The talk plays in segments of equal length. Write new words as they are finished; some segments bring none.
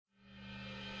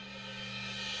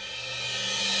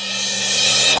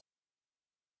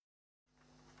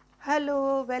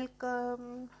Hello,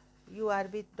 welcome. You are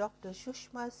with Dr.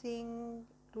 Shushma Singh.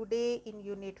 Today in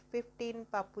Unit 15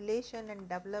 Population and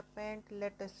Development,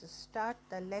 let us start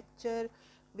the lecture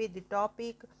with the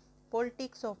topic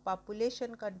Politics of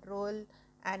Population Control,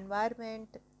 Environment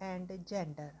and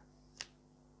Gender.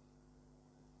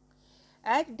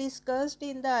 As discussed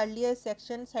in the earlier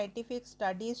section, scientific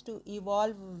studies to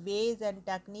evolve ways and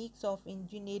techniques of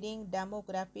engineering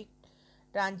demographic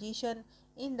transition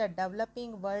in the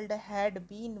developing world had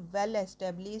been well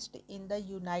established in the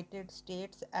United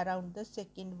States around the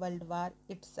Second World War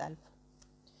itself.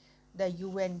 The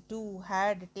UN too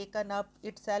had taken up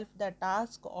itself the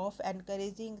task of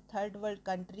encouraging third world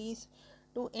countries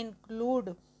to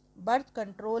include birth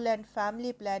control and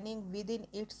family planning within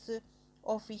its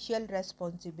official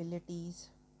responsibilities.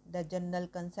 The general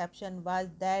conception was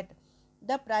that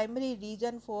the primary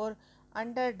reason for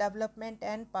underdevelopment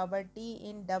and poverty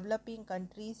in developing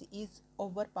countries is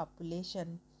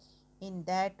overpopulation, in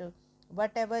that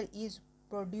whatever is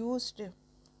produced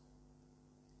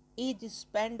is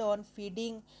spent on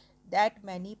feeding that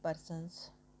many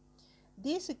persons.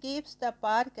 This keeps the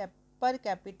per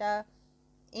capita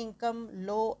income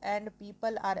low and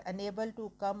people are unable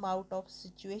to come out of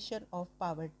situation of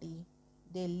poverty.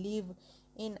 They live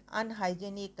in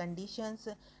unhygienic conditions,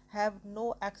 have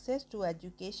no access to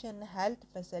education, health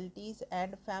facilities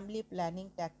and family planning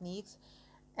techniques,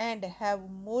 and have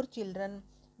more children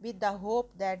with the hope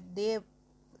that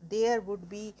there would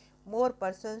be more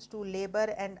persons to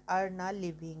labor and earn a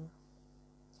living.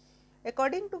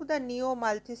 According to the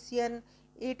Neo-Malthusian,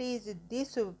 it is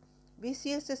this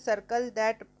vicious circle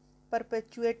that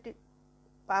perpetuates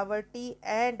poverty,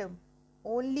 and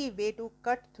only way to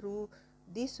cut through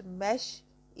this mesh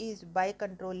is by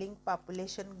controlling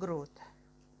population growth.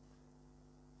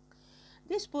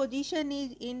 This position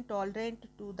is intolerant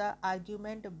to the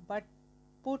argument but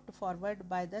put forward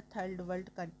by the third world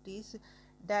countries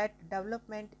that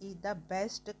development is the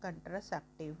best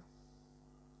contraceptive.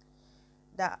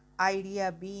 The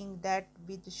idea being that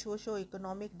with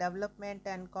socio-economic development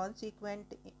and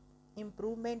consequent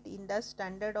improvement in the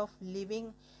standard of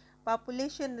living,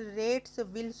 population rates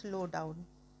will slow down.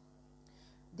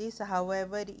 This,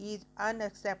 however, is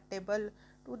unacceptable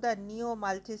to the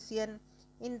Neo-Malthusian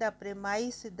in the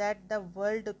premise that the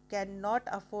world cannot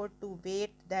afford to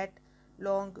wait that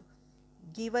long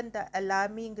given the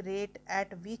alarming rate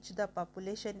at which the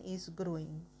population is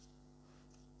growing.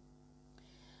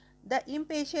 The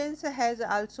impatience has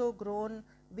also grown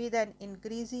with an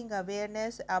increasing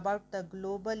awareness about the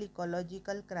global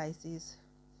ecological crisis.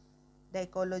 The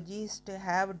ecologists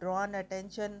have drawn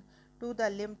attention to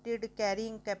the limited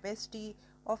carrying capacity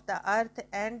of the earth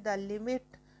and the limit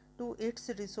to its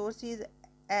resources,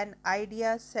 an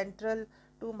idea central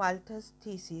to Malthus'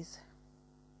 thesis.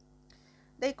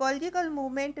 The ecological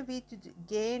movement, which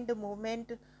gained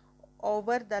movement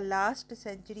over the last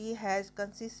century, has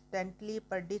consistently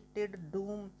predicted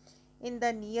doom in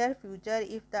the near future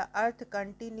if the earth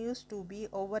continues to be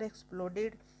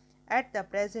overexploited at the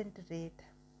present rate.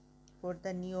 For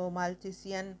the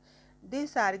Neo-Malthusian,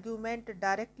 this argument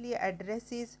directly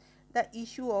addresses the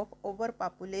issue of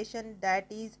overpopulation, that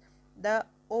is, the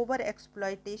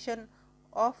overexploitation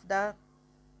of the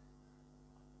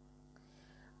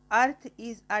earth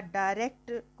is a direct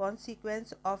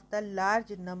consequence of the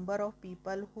large number of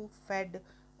people who fed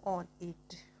on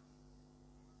it.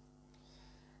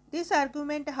 This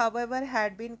argument, however,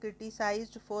 had been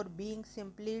criticized for being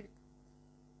simplistic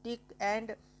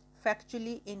and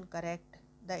factually incorrect.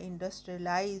 The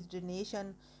industrialized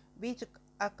nation, which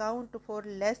account for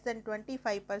less than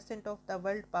 25% of the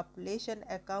world population,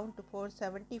 account for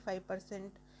 75%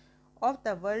 of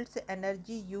the world's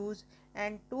energy use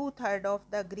and two-thirds of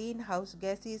the greenhouse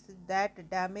gases that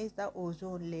damage the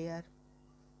ozone layer.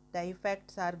 The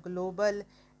effects are global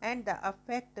and they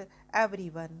affect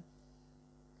everyone.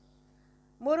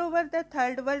 Moreover, the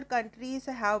third world countries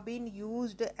have been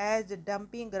used as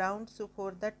dumping grounds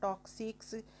for the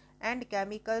toxics and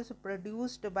chemicals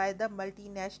produced by the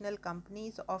multinational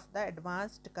companies of the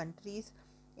advanced countries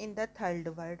in the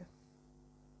third world.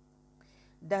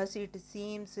 Thus, it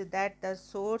seems that the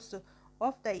source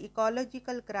of the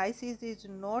ecological crisis is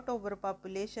not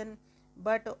overpopulation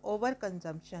but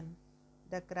overconsumption.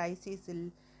 The crisis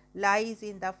lies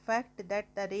in the fact that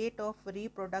the rate of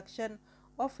reproduction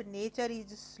of nature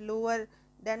is slower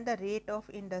than the rate of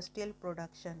industrial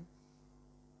production.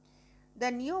 The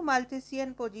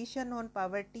Neo-Malthusian position on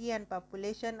poverty and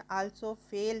population also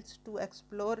fails to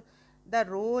explore the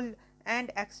role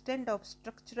and extent of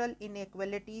structural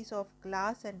inequalities of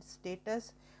class and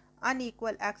status,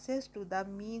 unequal access to the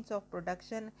means of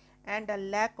production, and a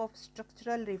lack of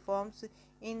structural reforms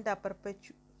in the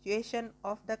perpetuation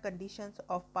of the conditions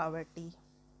of poverty.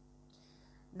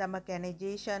 The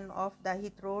mechanization of the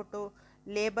hitherto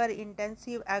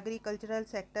labor-intensive agricultural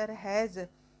sector has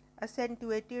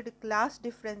accentuated class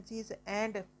differences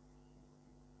and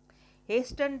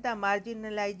hastened the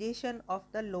marginalization of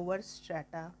the lower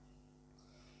strata.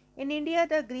 In India,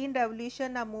 the Green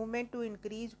Revolution, a movement to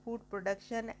increase food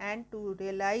production and to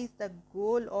realize the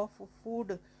goal of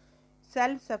food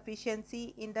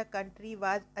self-sufficiency in the country,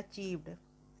 was achieved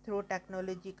through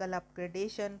technological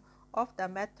upgradation of the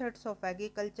methods of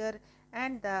agriculture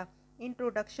and the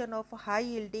introduction of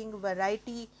high-yielding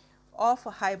variety of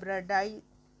hybridized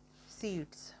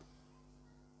seeds.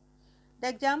 The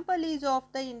example is of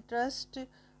the interest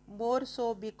more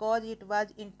so because it was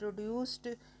introduced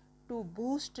to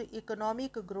boost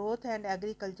economic growth and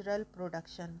agricultural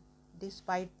production.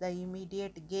 Despite the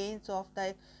immediate gains of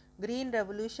the Green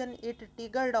Revolution, it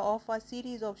triggered off a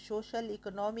series of social,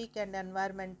 economic, and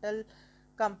environmental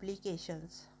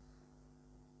complications.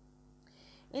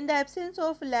 In the absence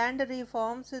of land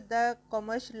reforms, the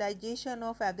commercialization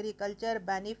of agriculture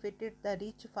benefited the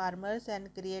rich farmers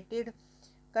and created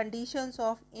conditions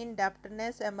of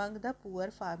indebtedness among the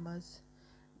poor farmers.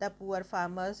 The poor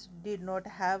farmers did not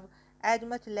have as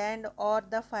much land or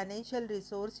the financial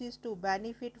resources to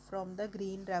benefit from the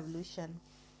Green Revolution.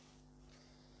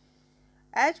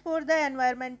 As for the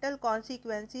environmental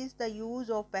consequences, the use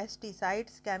of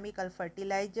pesticides, chemical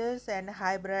fertilizers, and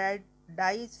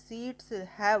hybridized seeds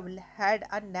have had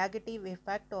a negative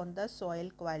effect on the soil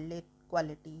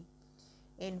quality.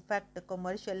 In fact,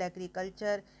 commercial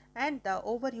agriculture and the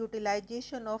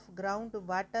overutilization of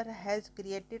groundwater has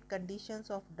created conditions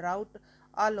of drought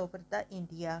all over the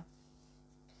India.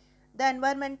 The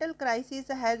environmental crisis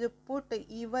has put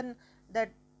even the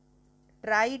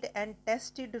tried and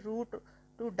tested route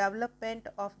to development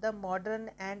of the modern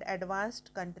and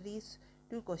advanced countries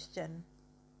to question.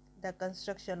 The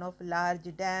construction of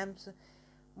large dams,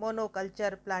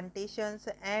 monoculture plantations,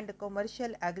 and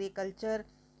commercial agriculture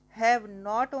have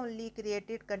not only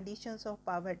created conditions of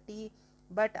poverty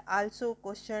but also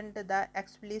questioned the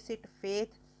explicit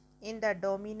faith in the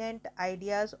dominant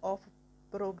ideas of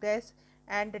progress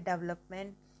and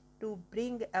development to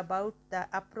bring about the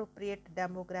appropriate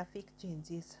demographic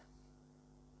changes.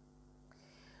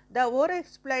 The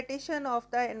overexploitation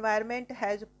of the environment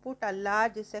has put a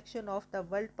large section of the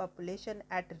world population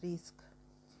at risk.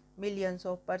 Millions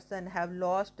of persons have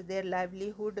lost their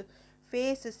livelihood,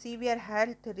 face severe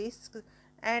health risks,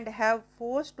 and have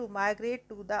forced to migrate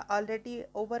to the already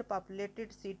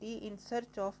overpopulated city in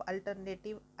search of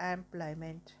alternative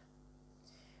employment.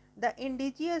 The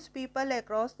indigenous people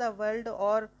across the world,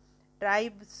 or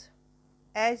tribes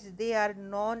as they are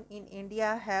known in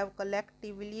India, have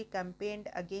collectively campaigned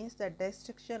against the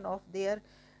destruction of their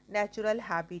natural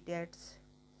habitats,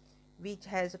 which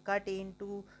has cut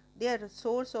into their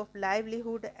source of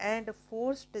livelihood and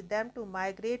forced them to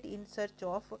migrate in search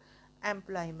of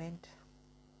employment.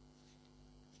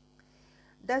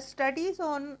 The studies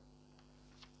on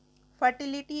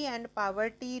fertility and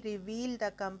poverty reveal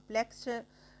the complex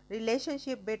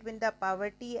relationship between the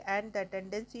poverty and the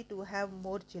tendency to have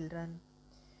more children.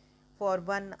 For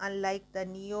one, unlike the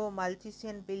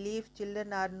neo-Malthusian belief,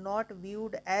 children are not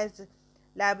viewed as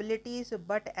liabilities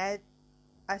but as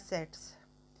assets.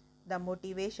 The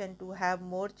motivation to have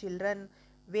more children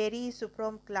varies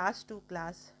from class to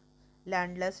class.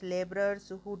 Landless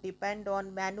laborers who depend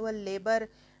on manual labor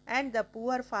and the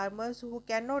poor farmers who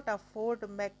cannot afford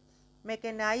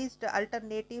mechanized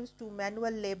alternatives to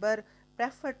manual labor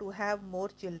prefer to have more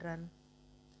children.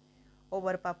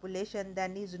 Overpopulation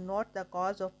then is not the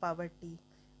cause of poverty,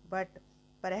 but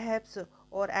perhaps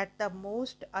or at the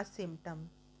most a symptom.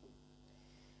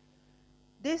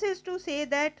 This is to say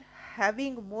that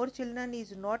having more children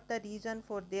is not the reason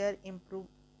for their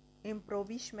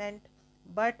impoverishment,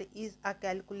 but is a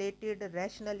calculated,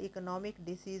 rational economic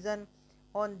decision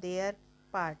on their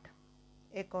part.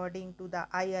 According to the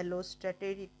ILO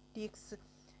statistics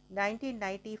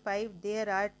 1995, there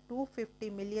are 250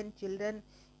 million children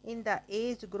in the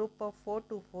age group of 4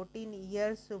 to 14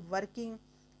 years working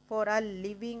for a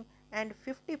living, and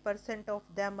 50% of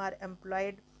them are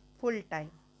employed full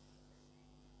time.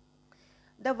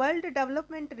 The World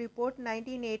Development Report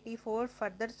 1984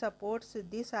 further supports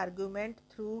this argument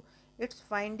through its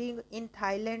finding in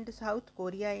Thailand, South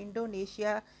Korea,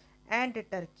 Indonesia, and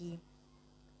Turkey.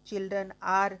 Children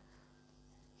are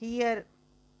here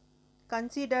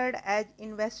considered as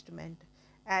investment,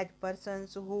 as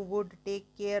persons who would take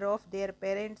care of their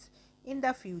parents in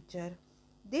the future.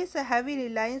 This heavy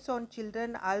reliance on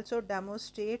children also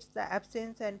demonstrates the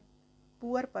absence and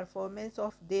poor performance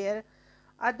of their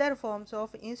other forms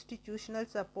of institutional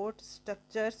support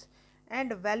structures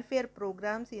and welfare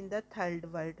programs in the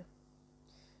third world.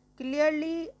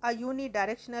 Clearly, a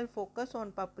unidirectional focus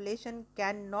on population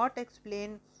cannot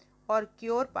explain or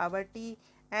cure poverty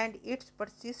and its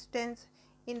persistence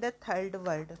in the third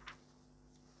world.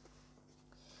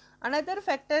 Another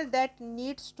factor that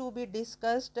needs to be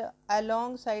discussed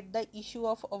alongside the issue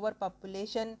of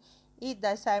overpopulation is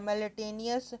the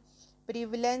simultaneous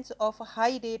prevalence of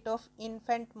high rate of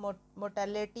infant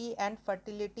mortality and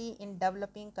fertility in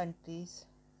developing countries.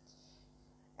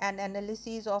 An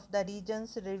analysis of the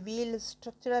regions reveals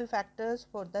structural factors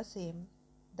for the same.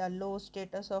 The low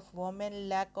status of women,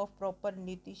 lack of proper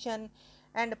nutrition,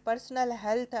 and personal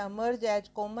health emerge as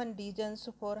common reasons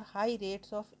for high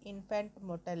rates of infant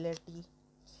mortality.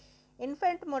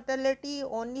 Infant mortality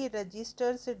only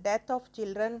registers death of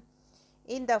children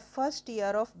in the first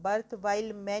year of birth,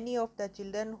 while many of the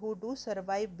children who do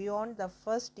survive beyond the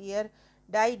first year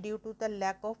die due to the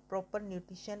lack of proper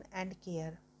nutrition and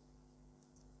care.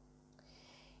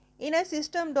 In a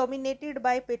system dominated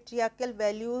by patriarchal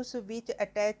values which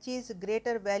attaches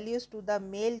greater values to the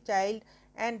male child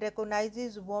and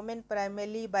recognizes women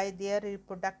primarily by their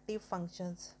reproductive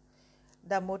functions,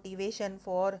 the motivation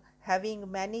for having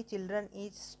many children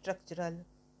is structural.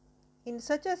 In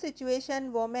such a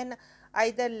situation, women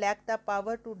either lack the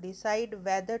power to decide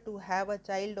whether to have a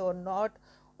child or not,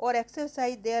 or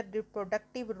exercise their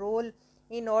reproductive role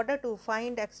in order to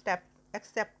find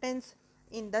acceptance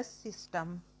in the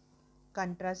system.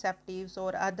 Contraceptives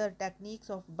or other techniques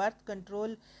of birth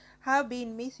control have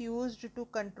been misused to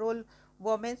control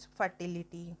women's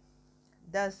fertility.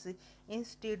 Thus,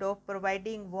 instead of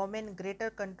providing women greater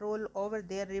control over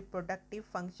their reproductive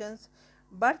functions,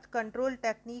 birth control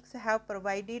techniques have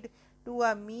provided to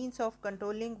a means of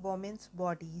controlling women's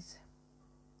bodies.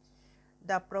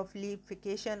 The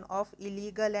proliferation of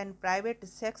illegal and private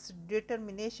sex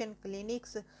determination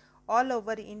clinics all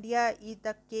over India is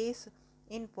the case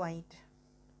in point.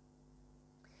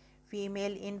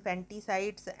 Female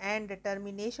infanticides and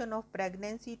termination of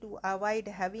pregnancy to avoid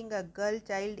having a girl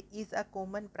child is a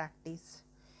common practice.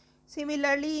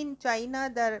 Similarly, in China,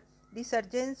 the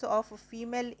resurgence of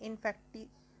female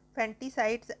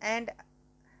infanticides and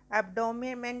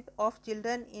abandonment of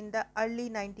children in the early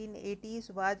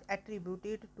 1980s was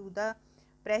attributed to the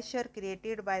pressure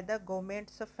created by the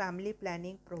government's family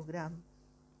planning program.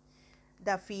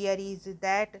 The fear is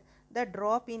that the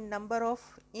drop in number of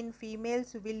in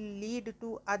females will lead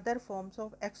to other forms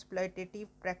of exploitative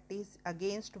practice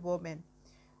against women,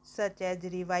 such as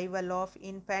revival of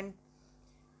infant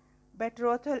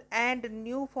betrothal and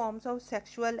new forms of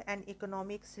sexual and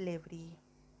economic slavery.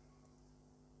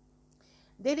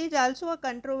 There is also a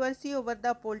controversy over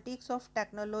the politics of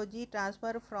technology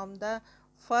transfer from the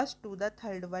first to the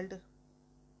third world.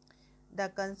 The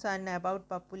concern about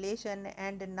population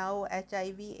and now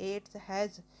HIV/AIDS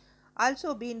has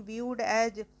also been viewed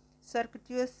as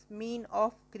circuitous mean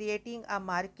of creating a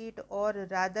market or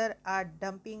rather a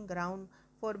dumping ground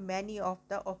for many of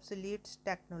the obsolete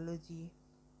technology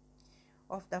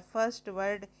of the first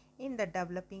world in the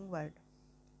developing world.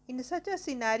 In such a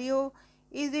scenario,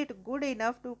 is it good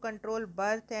enough to control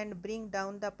birth and bring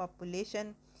down the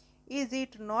population? Is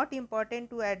it not important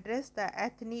to address the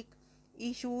ethnic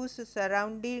issues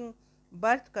surrounding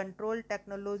birth control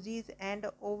technologies and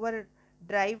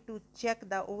overdrive to check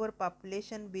the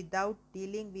overpopulation without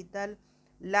dealing with the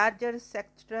larger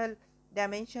sectoral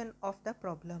dimension of the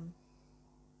problem?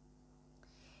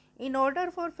 In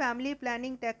order for family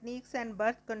planning techniques and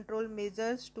birth control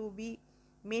measures to be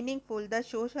meaningful, the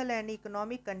social and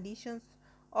economic conditions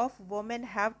of women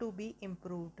have to be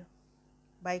improved.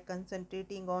 By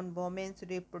concentrating on women's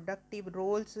reproductive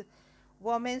roles,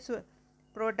 women's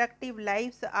productive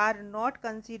lives are not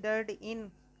considered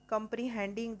in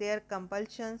comprehending their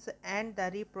compulsions and the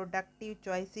reproductive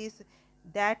choices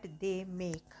that they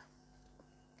make.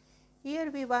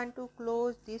 Here we want to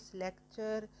close this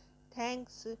lecture.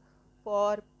 Thanks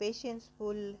for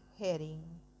patientful hearing.